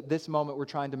ESV at this moment were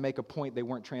trying to make a point they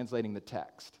weren't translating the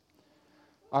text.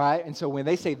 All right? And so when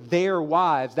they say their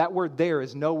wives, that word there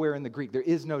is nowhere in the Greek. There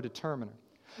is no determiner.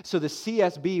 So the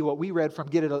CSB, what we read from,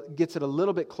 gets it a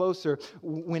little bit closer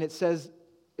when it says,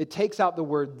 it takes out the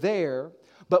word there,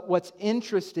 but what's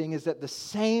interesting is that the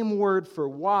same word for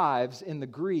wives in the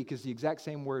Greek is the exact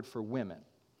same word for women.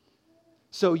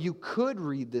 So you could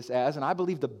read this as, and I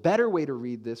believe the better way to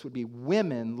read this would be,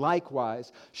 women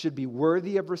likewise should be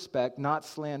worthy of respect, not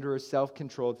slanderers,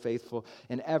 self-controlled, faithful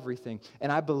in everything.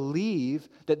 And I believe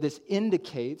that this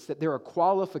indicates that there are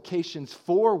qualifications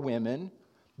for women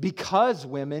because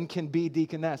women can be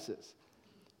deaconesses.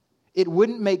 It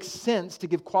wouldn't make sense to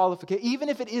give qualifications, even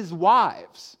if it is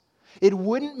wives, it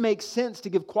wouldn't make sense to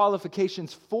give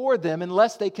qualifications for them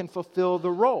unless they can fulfill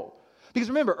the role. Because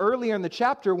remember, earlier in the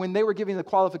chapter, when they were giving the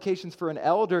qualifications for an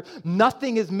elder,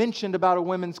 nothing is mentioned about a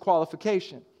woman's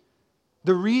qualification.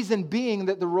 The reason being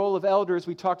that the role of elder, as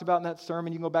we talked about in that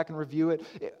sermon, you can go back and review it,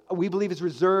 we believe is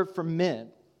reserved for men.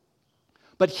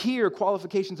 But here,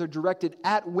 qualifications are directed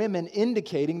at women,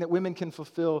 indicating that women can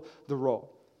fulfill the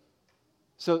role.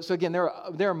 So again,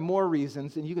 there are more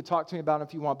reasons, and you can talk to me about them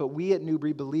if you want, but we at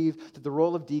Newbury believe that the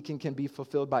role of deacon can be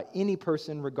fulfilled by any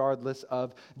person regardless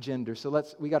of gender. So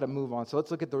we got to move on. So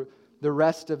let's look at the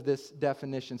rest of this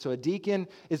definition. So a deacon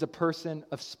is a person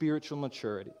of spiritual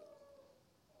maturity.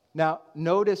 Now,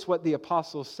 notice what the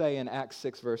apostles say in Acts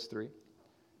 6, verse 3.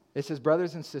 It says,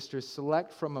 brothers and sisters,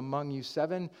 select from among you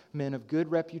 7 men of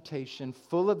good reputation,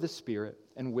 full of the Spirit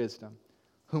and wisdom,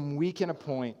 whom we can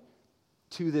appoint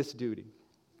to this duty.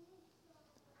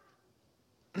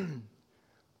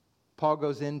 Paul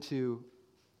goes into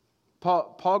a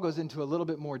little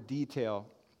bit more detail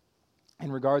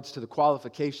in regards to the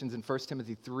qualifications in 1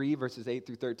 Timothy 3, verses 8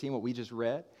 through 13, what we just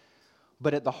read.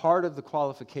 But at the heart of the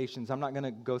qualifications, I'm not going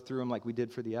to go through them like we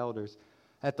did for the elders.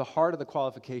 At the heart of the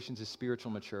qualifications is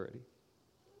spiritual maturity.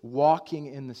 Walking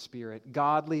in the Spirit,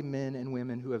 godly men and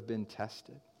women who have been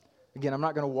tested. Again, I'm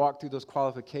not going to walk through those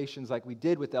qualifications like we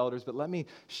did with elders, but let me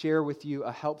share with you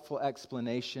a helpful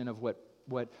explanation of what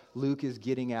Luke is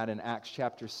getting at in Acts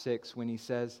chapter 6 when he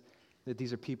says that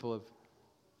these are people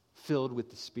filled with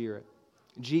the Spirit.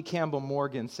 G. Campbell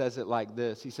Morgan says it like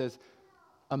this. He says,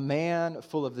 a man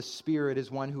full of the Spirit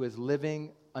is one who is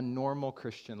living a normal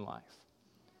Christian life.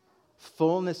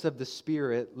 Fullness of the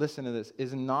Spirit, listen to this,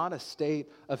 is not a state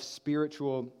of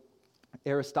spiritual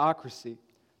aristocracy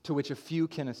to which a few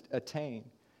can attain.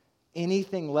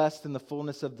 Anything less than the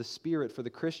fullness of the Spirit for the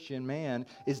Christian man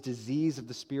is disease of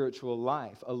the spiritual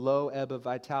life, a low ebb of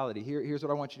vitality. Here's what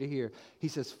I want you to hear. He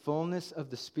says, fullness of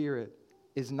the Spirit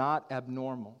is not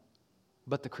abnormal,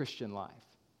 but the Christian life.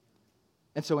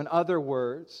 And so in other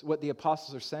words, what the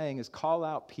apostles are saying is call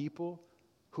out people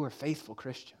who are faithful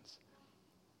Christians,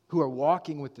 who are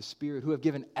walking with the Spirit, who have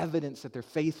given evidence that they're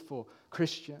faithful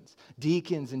Christians.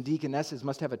 Deacons and deaconesses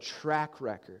must have a track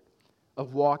record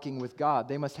of walking with God.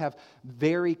 They must have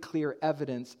very clear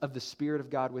evidence of the Spirit of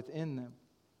God within them.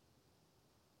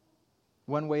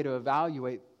 One way to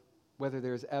evaluate whether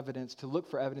there's evidence, to look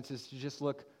for evidence, is to just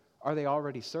look are they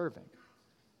already serving?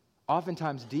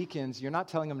 Oftentimes, deacons, you're not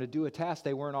telling them to do a task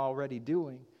they weren't already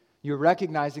doing. You're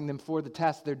recognizing them for the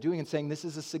task they're doing and saying, this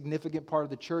is a significant part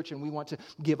of the church, and we want to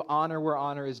give honor where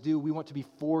honor is due. We want to be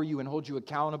for you and hold you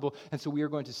accountable, and so we are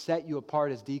going to set you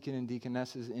apart as deacon and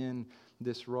deaconesses in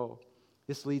this role.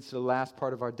 This leads to the last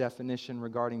part of our definition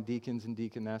regarding deacons and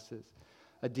deaconesses.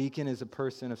 A deacon is a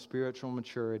person of spiritual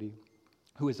maturity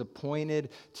who is appointed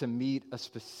to meet a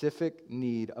specific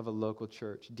need of a local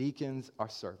church. Deacons are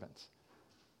servants.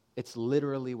 It's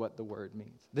literally what the word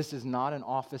means. This is not an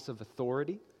office of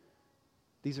authority.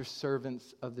 These are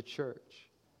servants of the church.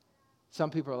 Some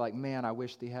people are like, man, I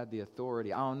wish they had the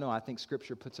authority. I don't know. I think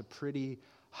Scripture puts a pretty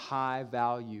high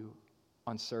value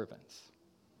on servants.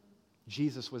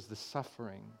 Jesus was the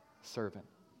suffering servant.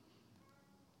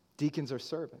 Deacons are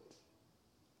servants.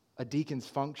 A deacon's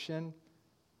function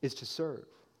is to serve.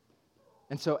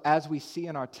 And so as we see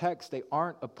in our text, they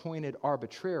aren't appointed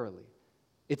arbitrarily.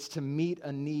 It's to meet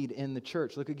a need in the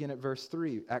church. Look again at verse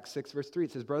 3, Acts 6, verse 3.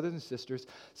 It says, brothers and sisters,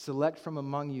 select from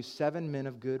among you 7 men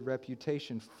of good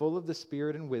reputation, full of the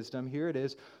Spirit and wisdom. Here it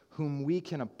is, whom we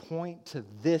can appoint to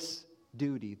this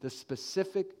duty, the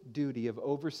specific duty of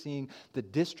overseeing the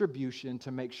distribution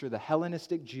to make sure the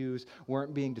Hellenistic Jews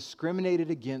weren't being discriminated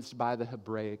against by the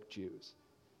Hebraic Jews.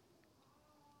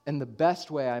 And the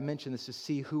best way, I mentioned this, to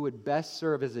see who would best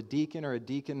serve as a deacon or a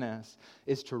deaconess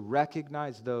is to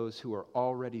recognize those who are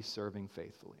already serving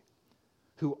faithfully,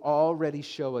 who already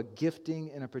show a gifting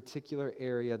in a particular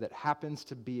area that happens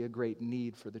to be a great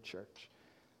need for the church.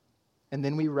 And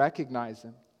then we recognize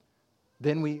them.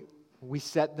 Then we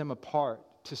set them apart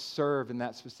to serve in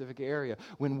that specific area.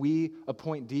 When we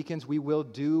appoint deacons, we will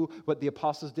do what the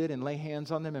apostles did and lay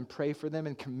hands on them and pray for them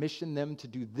and commission them to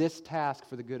do this task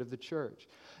for the good of the church.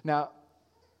 Now,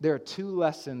 there are 2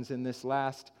 lessons in this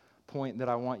last point that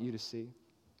I want you to see.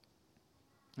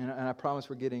 And I promise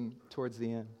we're getting towards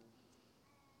the end.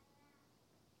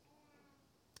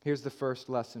 Here's the first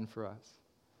lesson for us.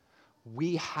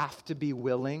 We have to be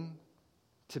willing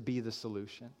to be the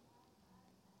solution.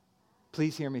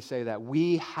 Please hear me say that.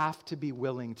 We have to be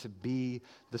willing to be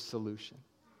the solution.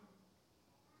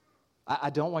 I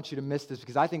don't want you to miss this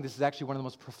because I think this is actually one of the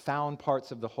most profound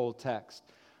parts of the whole text.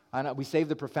 I know we save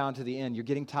the profound to the end. You're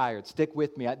getting tired. Stick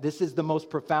with me. This is the most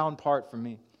profound part for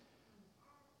me.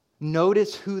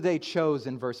 Notice who they chose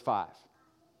in verse 5.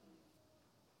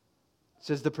 It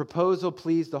says, the proposal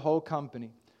pleased the whole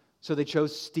company. So they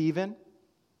chose Stephen,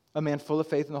 a man full of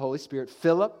faith in the Holy Spirit,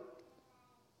 Philip,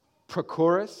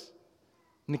 Prochorus,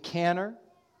 Nicanor,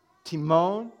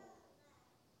 Timon,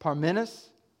 Parmenas,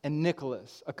 and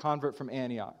Nicholas, a convert from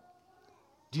Antioch.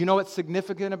 Do you know what's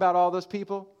significant about all those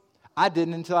people? I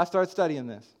didn't until I started studying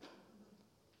this.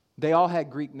 They all had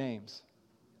Greek names.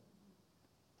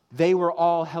 They were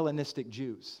all Hellenistic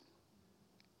Jews.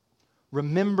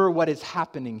 Remember what is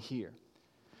happening here.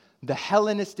 The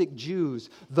Hellenistic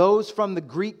Jews, those from the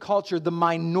Greek culture, the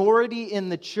minority in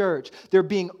the church, they're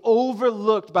being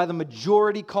overlooked by the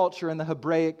majority culture in the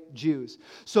Hebraic Jews.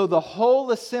 So the whole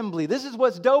assembly, this is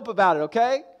what's dope about it,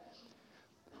 okay?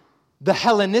 The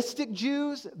Hellenistic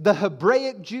Jews, the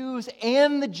Hebraic Jews,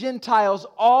 and the Gentiles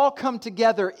all come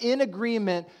together in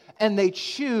agreement, and they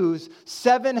choose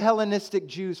 7 Hellenistic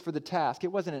Jews for the task.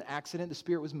 It wasn't an accident. The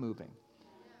Spirit was moving.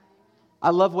 I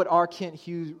love what R. Kent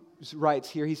Hughes writes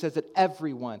here. He says that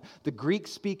everyone, the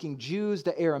Greek-speaking Jews,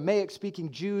 the Aramaic-speaking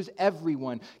Jews,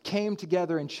 everyone came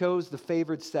together and chose the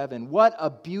favored 7. What a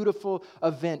beautiful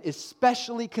event,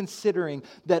 especially considering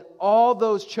that all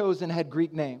those chosen had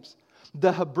Greek names.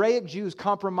 The Hebraic Jews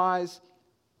compromise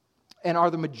and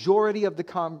are the majority of the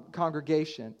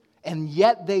congregation, and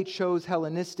yet they chose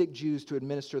Hellenistic Jews to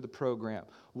administer the program.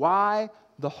 Why?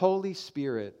 The Holy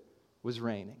Spirit was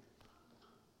reigning.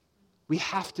 We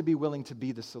have to be willing to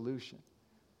be the solution.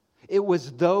 It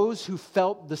was those who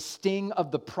felt the sting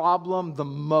of the problem the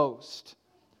most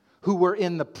who were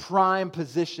in the prime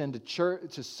position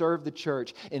to serve the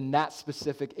church in that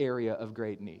specific area of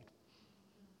great need.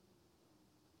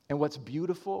 And what's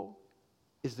beautiful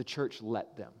is the church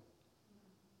let them.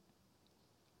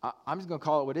 I'm just going to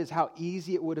call it what it is. How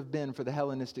easy it would have been for the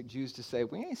Hellenistic Jews to say,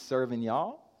 we ain't serving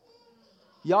y'all.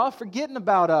 Y'all forgetting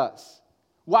about us.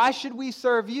 Why should we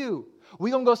serve you?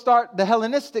 We're going to go start the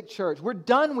Hellenistic church. We're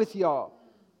done with y'all.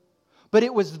 But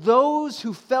it was those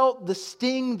who felt the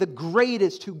sting the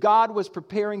greatest who God was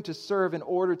preparing to serve in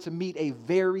order to meet a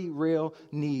very real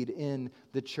need in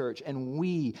the church. And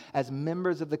we, as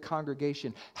members of the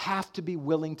congregation, have to be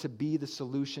willing to be the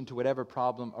solution to whatever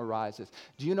problem arises.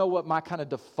 Do you know what my kind of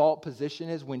default position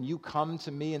is when you come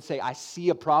to me and say, I see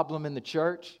a problem in the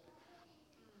church?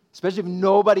 Especially if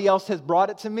nobody else has brought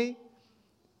it to me.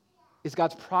 is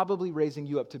God's probably raising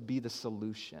you up to be the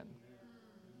solution.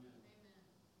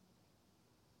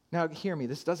 Now, hear me.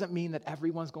 This doesn't mean that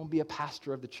everyone's going to be a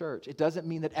pastor of the church. It doesn't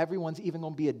mean that everyone's even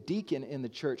going to be a deacon in the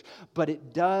church. But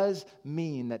it does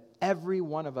mean that every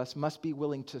one of us must be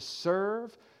willing to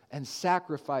serve and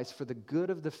sacrifice for the good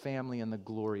of the family and the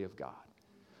glory of God.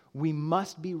 We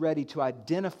must be ready to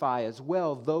identify as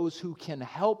well those who can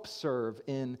help serve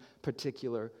in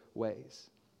particular ways.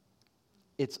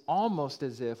 It's almost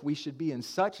as if we should be in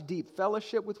such deep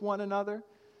fellowship with one another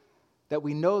that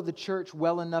we know the church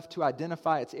well enough to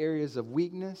identify its areas of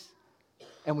weakness,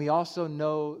 and we also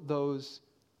know those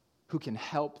who can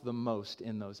help the most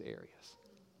in those areas.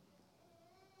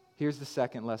 Here's the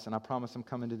second lesson. I promise I'm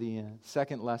coming to the end.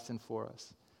 Second lesson for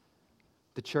us.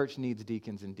 The church needs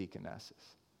deacons and deaconesses.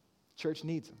 Church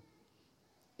needs them.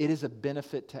 It is a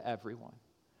benefit to everyone.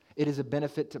 It is a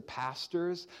benefit to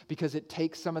pastors because it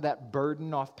takes some of that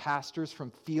burden off pastors from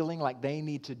feeling like they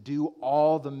need to do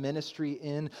all the ministry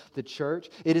in the church.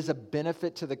 It is a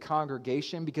benefit to the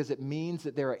congregation because it means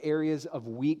that there are areas of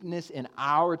weakness in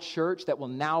our church that will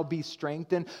now be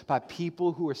strengthened by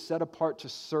people who are set apart to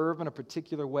serve in a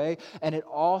particular way. And it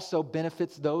also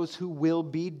benefits those who will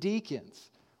be deacons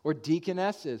or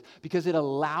deaconesses because it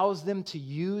allows them to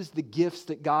use the gifts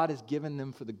that God has given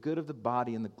them for the good of the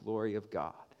body and the glory of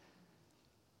God.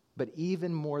 But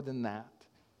even more than that,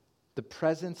 the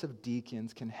presence of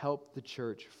deacons can help the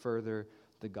church further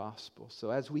the gospel. So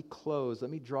as we close,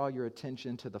 let me draw your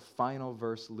attention to the final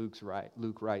verse Luke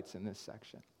writes in this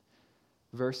section.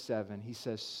 Verse 7, he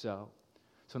says, So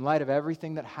in light of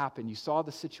everything that happened, you saw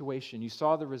the situation, you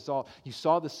saw the result, you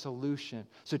saw the solution.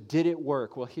 So did it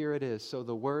work? Well, here it is. So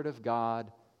the word of God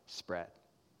spread.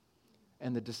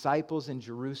 And the disciples in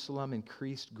Jerusalem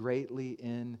increased greatly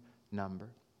in number.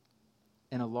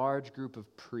 And a large group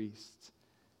of priests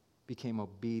became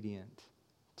obedient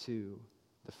to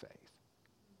the faith.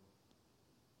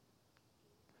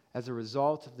 As a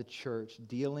result of the church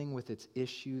dealing with its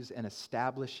issues and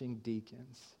establishing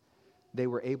deacons, they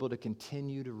were able to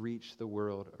continue to reach the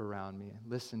world around me.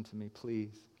 Listen to me,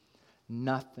 please.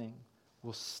 Nothing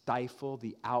will stifle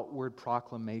the outward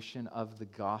proclamation of the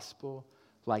gospel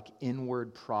like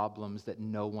inward problems that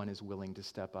no one is willing to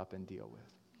step up and deal with.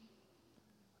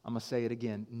 I'm going to say it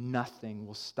again. Nothing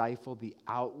will stifle the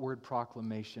outward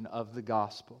proclamation of the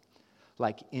gospel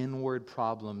like inward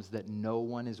problems that no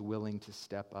one is willing to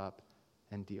step up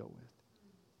and deal with.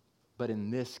 But in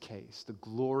this case, the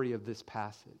glory of this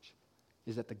passage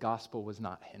is that the gospel was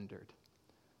not hindered.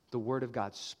 The word of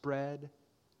God spread.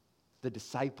 The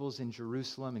disciples in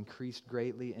Jerusalem increased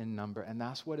greatly in number, and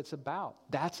that's what it's about.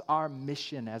 That's our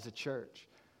mission as a church.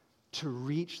 To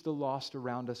reach the lost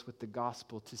around us with the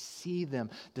gospel, to see them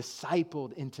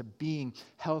discipled into being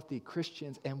healthy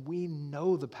Christians. And we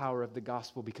know the power of the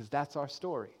gospel because that's our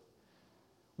story.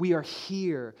 We are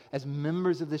here as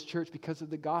members of this church because of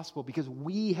the gospel, because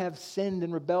we have sinned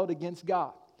and rebelled against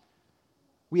God.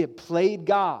 We have played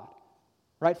God,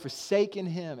 right? Forsaken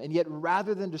Him. And yet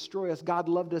rather than destroy us, God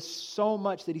loved us so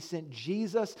much that He sent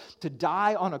Jesus to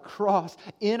die on a cross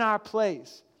in our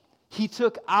place. He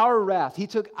took our wrath. He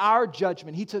took our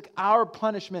judgment. He took our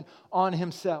punishment on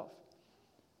Himself.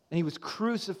 And He was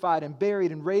crucified and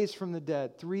buried and raised from the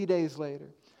dead 3 days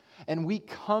later. And we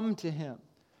come to Him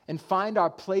and find our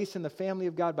place in the family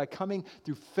of God by coming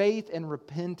through faith and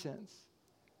repentance.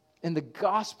 And the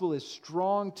gospel is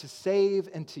strong to save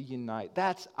and to unite.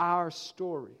 That's our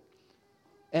story.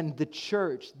 And the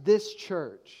church, this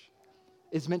church,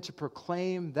 is meant to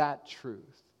proclaim that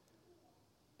truth.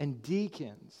 And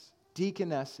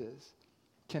deaconesses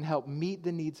can help meet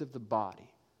the needs of the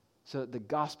body so that the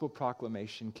gospel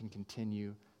proclamation can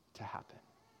continue to happen.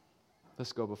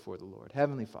 Let's go before the Lord.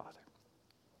 Heavenly Father,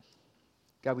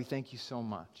 God, we thank You so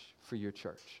much for Your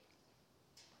church.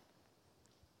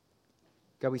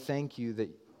 God, we thank You that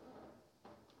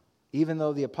even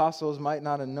though the apostles might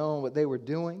not have known what they were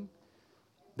doing,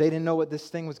 they didn't know what this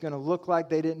thing was going to look like.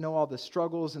 They didn't know all the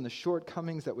struggles and the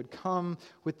shortcomings that would come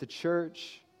with the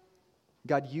church.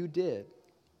 God, You did.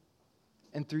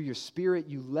 And through Your Spirit,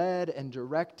 You led and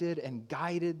directed and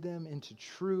guided them into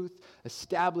truth,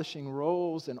 establishing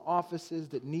roles and offices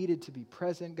that needed to be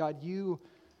present. God, You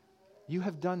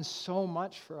have done so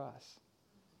much for us.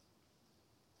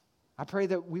 I pray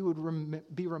that we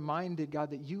would be reminded,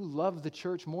 God, that You love the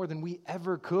church more than we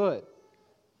ever could.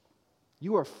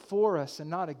 You are for us and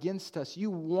not against us.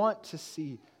 You want to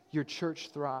see Your church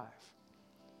thrive.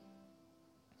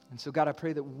 And so, God, I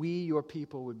pray that we, Your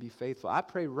people, would be faithful. I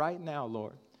pray right now,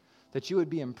 Lord, that you would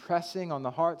be impressing on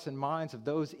the hearts and minds of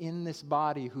those in this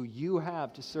body who you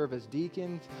have to serve as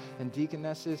deacons and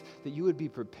deaconesses, that you would be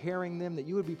preparing them, that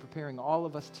you would be preparing all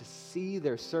of us to see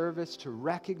their service, to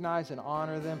recognize and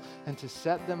honor them, and to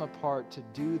set them apart to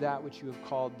do that which you have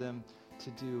called them to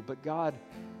do. But God,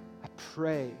 I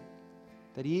pray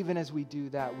that even as we do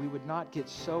that, we would not get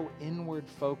so inward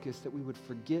focused that we would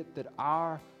forget that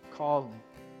our calling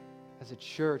as a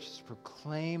church is to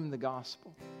proclaim the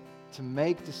gospel, to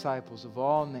make disciples of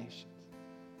all nations.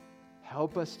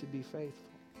 Help us to be faithful.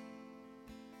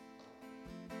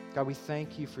 God, we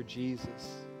thank you for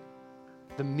Jesus,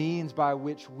 the means by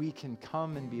which we can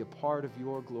come and be a part of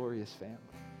your glorious family.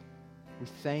 We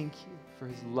thank you for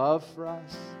his love for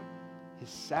us, his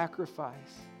sacrifice,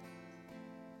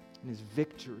 and his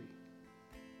victory,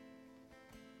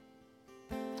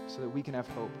 so that we can have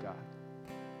hope, God.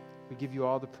 We give you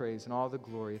all the praise and all the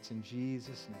glory. It's in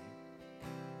Jesus' name.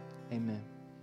 Amen.